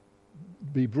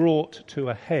be brought to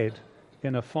a head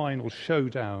in a final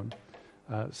showdown.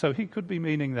 So he could be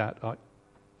meaning that. I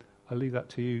leave that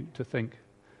to you to think.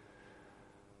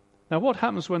 Now, what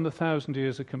happens when the 1,000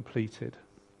 years are completed?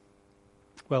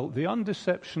 Well, the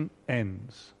undeception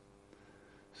ends.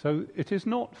 So it is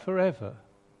not forever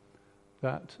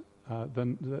that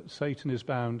Satan is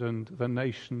bound and the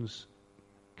nations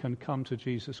can come to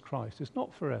Jesus Christ. It's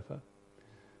not forever.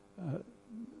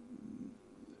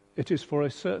 It is for a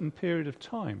certain period of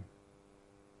time.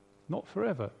 not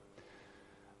forever.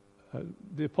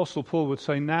 The Apostle Paul would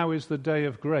say, now is the day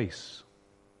of grace.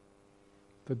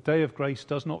 The day of grace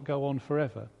does not go on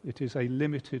forever. It is a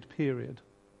limited period.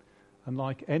 And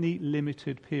like any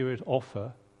limited period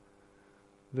offer,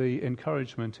 the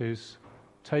encouragement is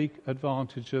take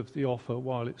advantage of the offer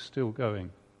while it's still going.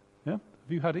 Yeah? Have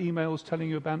you had emails telling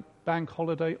you about bank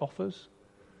holiday offers?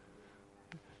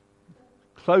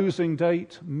 Closing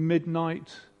date,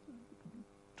 midnight,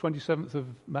 27th of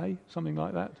May, something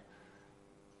like that.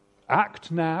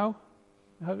 Act now.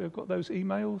 Have you got those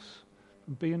emails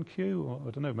from B&Q? Or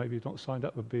I don't know, maybe you've not signed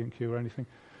up with B&Q or anything.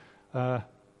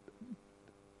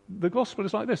 The gospel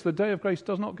is like this. The day of grace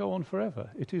does not go on forever.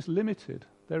 It is limited.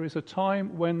 There is a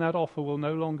time when that offer will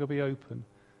no longer be open.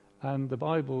 And the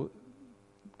Bible,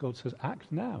 God says,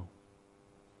 act now.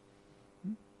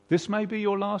 This may be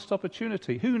your last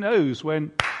opportunity. Who knows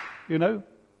when,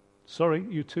 sorry,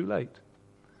 you're too late.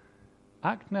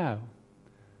 Act now.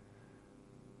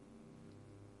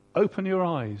 Open your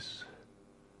eyes.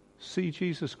 See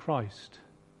Jesus Christ.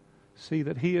 See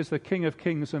that he is the King of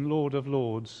Kings and Lord of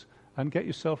Lords, and get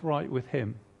yourself right with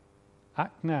him.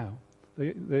 Act now.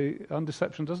 The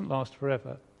undeception doesn't last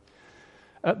forever.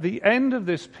 At the end of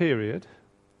this period,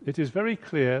 it is very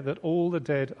clear that all the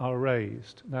dead are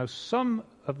raised. Now, some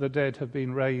of the dead have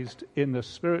been raised in the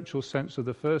spiritual sense of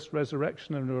the first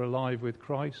resurrection and are alive with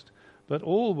Christ, but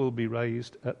all will be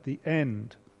raised at the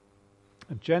end,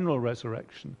 a general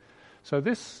resurrection. So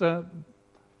this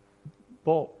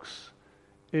box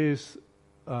is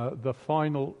the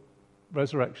final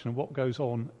resurrection and what goes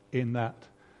on in that.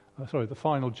 The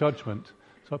final judgment.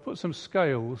 So I put some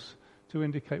scales to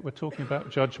indicate we're talking about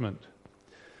judgment.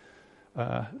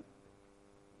 The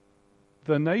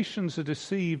nations are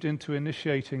deceived into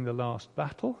initiating the last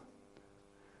battle.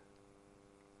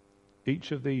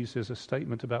 Each of these is a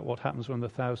statement about what happens when the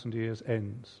 1,000 years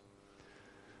ends.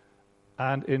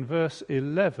 And in verse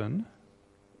 11,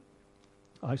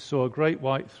 I saw a great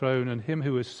white throne and him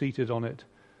who was seated on it.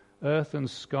 Earth and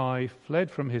sky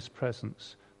fled from his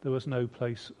presence. There was no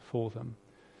place for them.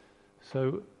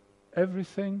 So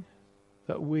everything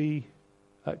that we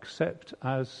accept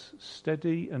as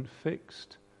steady and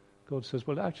fixed, God says,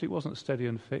 well, actually it wasn't steady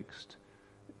and fixed.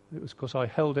 It was because I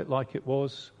held it like it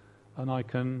was, and I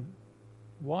can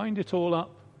wind it all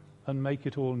up and make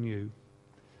it all new.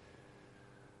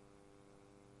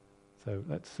 So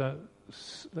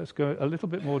let's go a little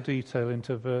bit more detail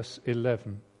into verse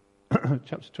 11,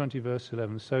 chapter 20, verse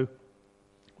 11. So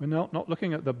we're not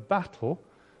looking at the battle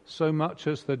so much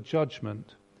as the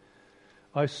judgment.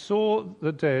 I saw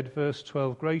the dead, verse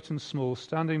 12, great and small,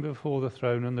 standing before the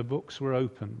throne, and the books were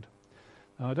opened.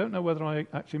 Now, I don't know whether I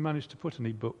actually managed to put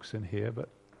any books in here, but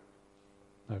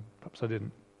no, perhaps I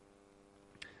didn't.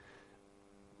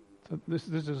 So this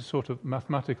is a sort of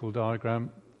mathematical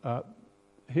diagram.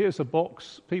 Here's a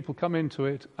box. People come into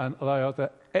it, and they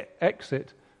either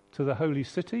exit to the holy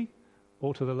city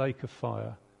or to the lake of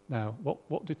fire. Now,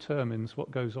 what determines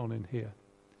what goes on in here?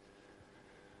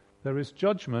 There is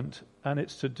judgment, and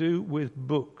it's to do with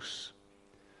books.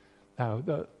 Now,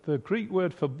 the Greek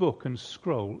word for book and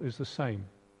scroll is the same.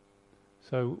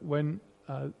 So when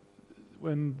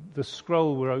the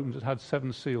scroll were opened, it had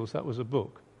 7 seals. That was a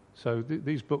book. So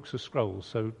these books are scrolls.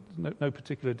 So no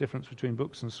particular difference between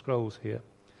books and scrolls here.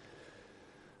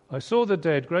 I saw the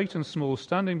dead, great and small,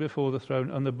 standing before the throne,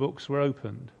 and the books were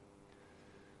opened.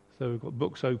 So we've got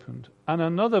books opened. And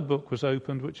another book was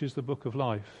opened, which is the book of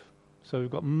life. So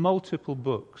we've got multiple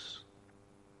books.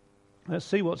 Let's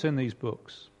see what's in these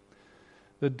books.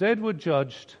 The dead were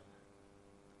judged.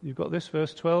 You've got this,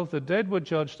 verse 12. The dead were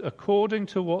judged according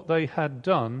to what they had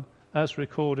done as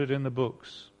recorded in the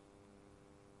books.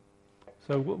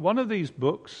 So one of these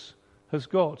books has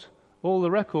got all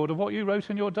the record of what you wrote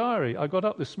in your diary. I got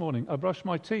up this morning. I brushed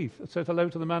my teeth. I said hello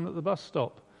to the man at the bus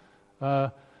stop.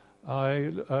 I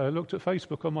looked at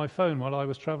Facebook on my phone while I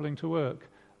was travelling to work.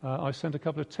 I sent a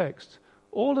couple of texts.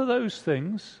 All of those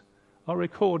things are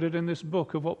recorded in this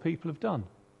book of what people have done.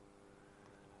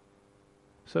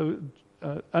 So,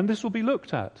 and this will be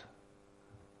looked at.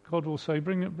 God will say,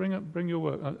 bring your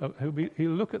work.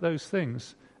 He'll look at those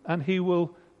things, and he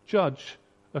will judge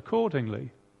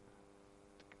accordingly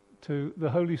to the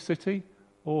holy city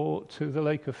or to the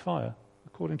lake of fire,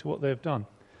 according to what they've done.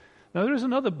 Now, there is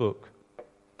another book,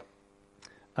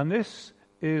 and this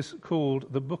is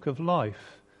called the Book of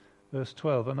Life. Verse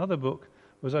 12, another book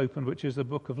was opened, which is the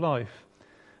Book of Life.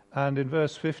 And in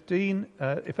verse 15,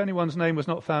 if anyone's name was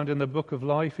not found in the Book of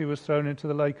Life, he was thrown into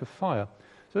the lake of fire.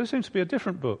 So this seems to be a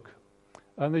different book.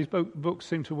 And these books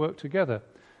seem to work together.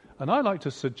 And I'd like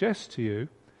to suggest to you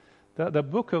that the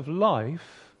Book of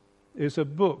Life is a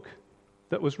book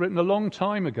that was written a long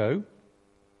time ago,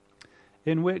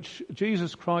 in which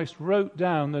Jesus Christ wrote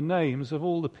down the names of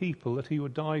all the people that he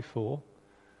would die for,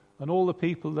 and all the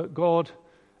people that God,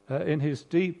 in his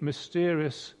deep,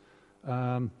 mysterious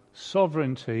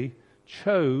sovereignty,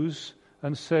 chose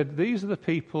and said, these are the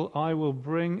people I will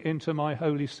bring into my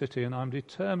holy city, and I'm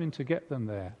determined to get them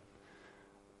there.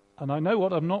 And I know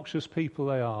what obnoxious people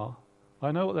they are.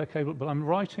 I know what they're capable of, but I'm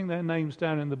writing their names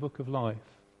down in the book of life.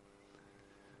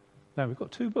 Now, we've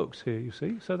got two books here, you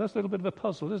see, so that's a little bit of a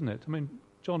puzzle, isn't it? I mean,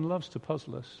 John loves to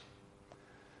puzzle us.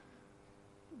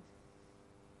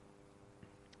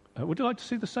 Would you like to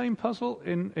see the same puzzle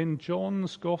in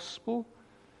John's Gospel?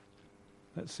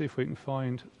 Let's see if we can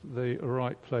find the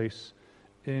right place.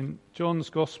 In John's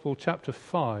Gospel, chapter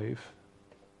 5.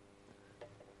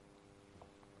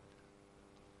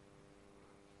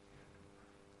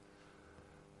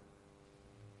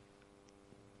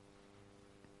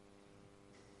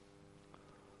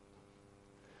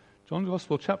 John's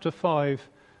Gospel, chapter 5,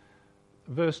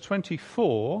 verse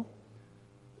 24,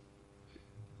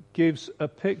 gives a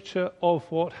picture of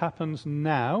what happens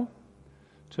now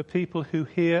to people who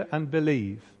hear and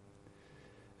believe.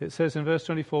 It says in verse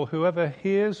 24, whoever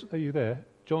hears, are you there?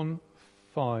 John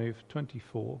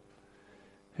 5:24.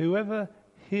 Whoever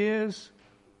hears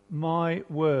my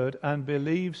word and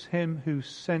believes him who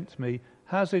sent me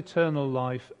has eternal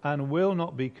life and will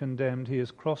not be condemned. He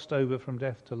has crossed over from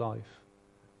death to life.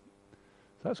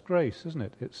 That's grace, isn't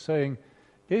it? It's saying,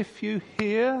 if you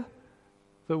hear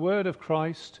the word of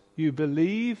Christ, you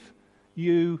believe,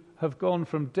 you have gone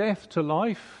from death to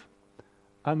life,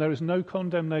 and there is no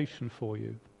condemnation for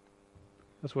you.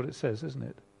 That's what it says, isn't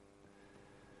it?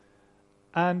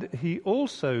 And he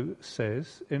also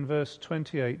says in verse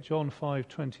 28, John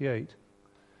 5:28,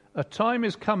 a time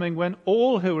is coming when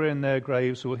all who are in their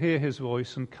graves will hear his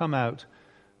voice and come out.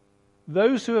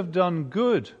 Those who have done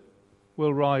good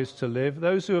will rise to live.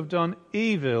 Those who have done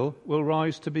evil will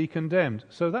rise to be condemned.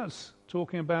 So that's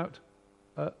talking about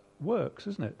works,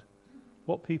 isn't it?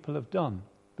 What people have done.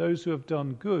 Those who have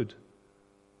done good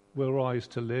will rise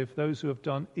to live. Those who have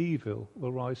done evil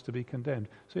will rise to be condemned.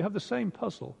 So you have the same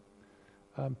puzzle.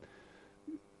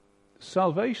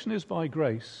 Salvation is by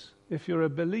grace. If you're a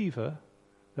believer,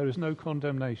 there is no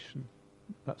condemnation.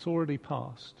 That's already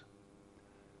passed.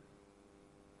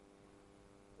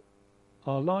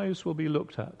 Our lives will be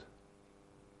looked at.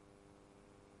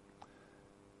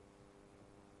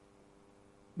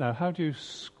 Now, how do you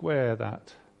square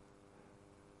that?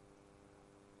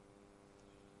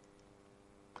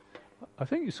 I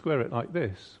think you square it like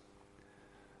this.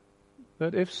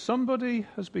 That if somebody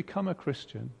has become a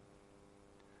Christian,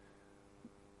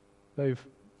 they've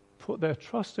put their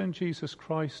trust in Jesus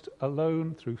Christ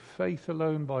alone, through faith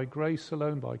alone, by grace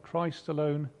alone, by Christ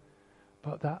alone,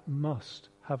 but that must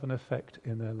have an effect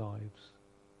in their lives.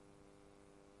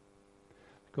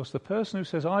 Because the person who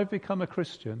says, I've become a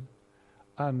Christian,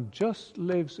 and just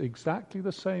lives exactly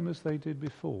the same as they did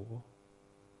before,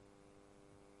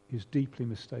 is deeply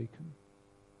mistaken.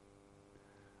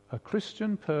 A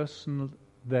Christian person,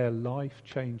 their life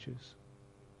changes.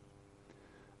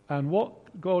 And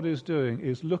what God is doing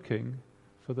is looking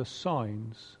for the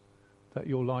signs that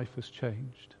your life has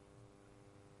changed.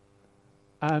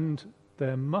 And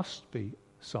there must be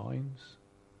signs,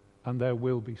 and there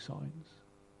will be signs.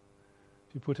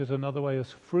 If you put it another way,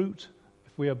 as fruit,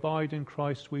 if we abide in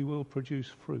Christ, we will produce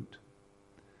fruit.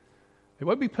 It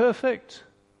won't be perfect.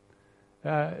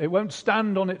 It won't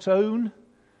stand on its own,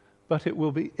 but it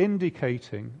will be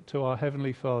indicating to our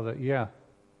Heavenly Father, yeah,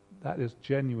 that is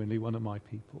genuinely one of my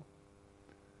people.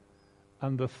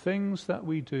 And the things that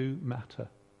we do matter.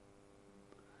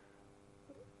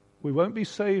 We won't be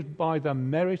saved by the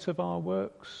merit of our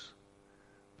works,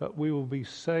 but we will be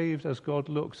saved as God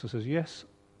looks and says, yes,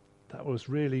 that was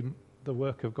really the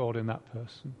work of God in that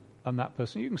person. And that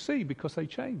person, you can see because they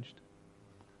changed.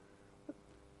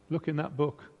 Look in that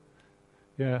book.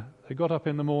 Yeah, they got up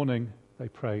in the morning, they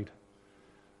prayed.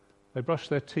 They brushed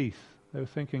their teeth. They were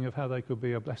thinking of how they could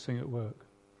be a blessing at work.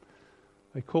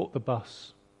 They caught the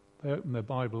bus. They opened their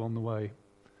Bible on the way.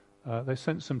 They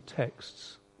sent some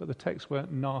texts, but the texts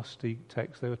weren't nasty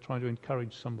texts. They were trying to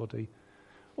encourage somebody.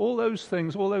 All those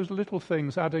things, all those little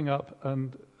things adding up,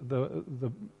 and they're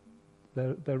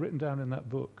written down in that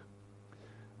book.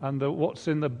 And what's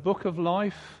in the book of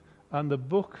life and the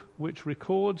book which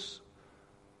records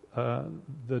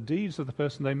the deeds of the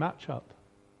person, they match up.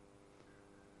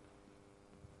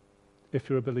 If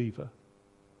you're a believer.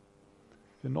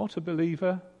 If you're not a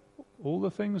believer, all the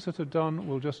things that are done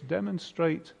will just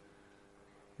demonstrate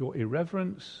your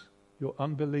irreverence, your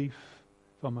unbelief,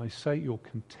 if I may say, your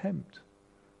contempt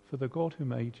for the God who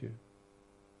made you.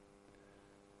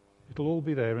 It'll all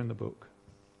be there in the book.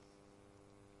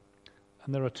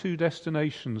 And there are two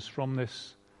destinations from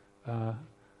this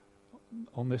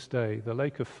on this day, the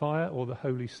lake of fire or the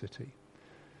holy city.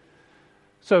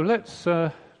 So let's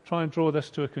try and draw this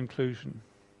to a conclusion.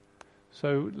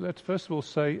 So let's first of all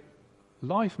say,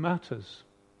 life matters.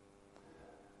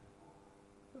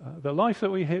 The life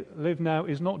that we live now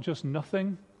is not just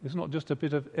nothing. It's not just a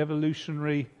bit of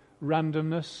evolutionary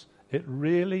randomness. It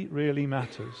really, really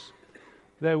matters.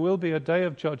 There will be a day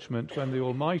of judgment when the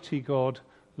Almighty God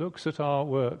looks at our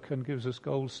work and gives us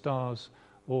gold stars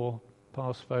or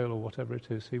pass, fail, or whatever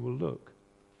it is. He will look.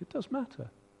 It does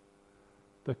matter.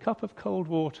 The cup of cold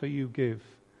water you give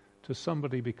to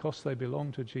somebody because they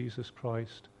belong to Jesus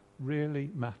Christ really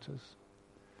matters.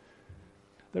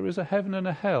 There is a heaven and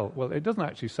a hell. Well, it doesn't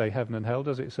actually say heaven and hell,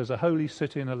 does it? It says a holy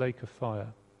city and a lake of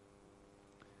fire.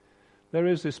 There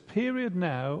is this period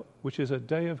now which is a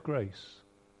day of grace,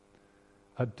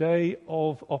 a day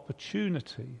of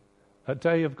opportunity, a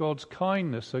day of God's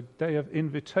kindness, a day of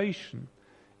invitation,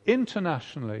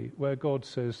 internationally, where God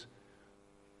says,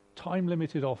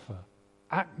 time-limited offer,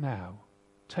 act now,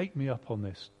 take me up on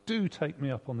this, do take me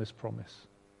up on this promise.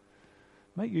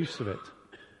 Make use of it.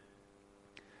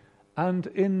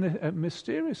 And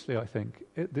mysteriously, I think,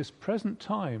 at this present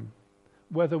time,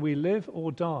 whether we live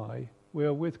or die, we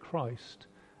are with Christ.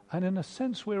 And in a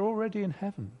sense, we're already in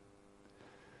heaven.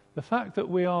 The fact that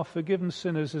we are forgiven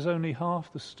sinners is only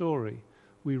half the story.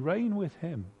 We reign with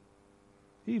him,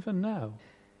 even now.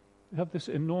 You have this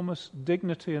enormous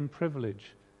dignity and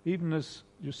privilege. Even as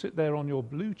you sit there on your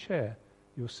blue chair,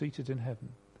 you're seated in heaven.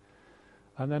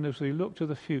 And then as we look to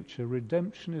the future,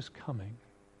 redemption is coming.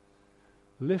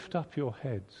 Lift up your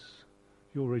heads.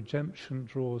 Your redemption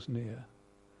draws near.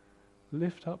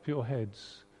 Lift up your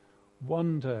heads.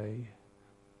 One day,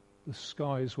 the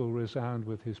skies will resound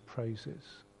with his praises.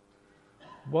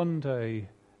 One day,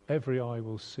 every eye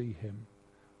will see him.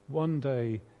 One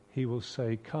day, he will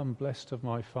say, come, blessed of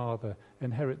my Father,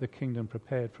 inherit the kingdom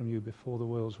prepared from you before the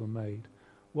worlds were made.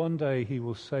 One day, he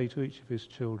will say to each of his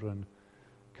children,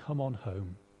 come on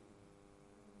home.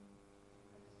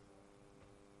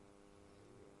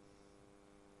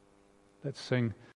 Let's sing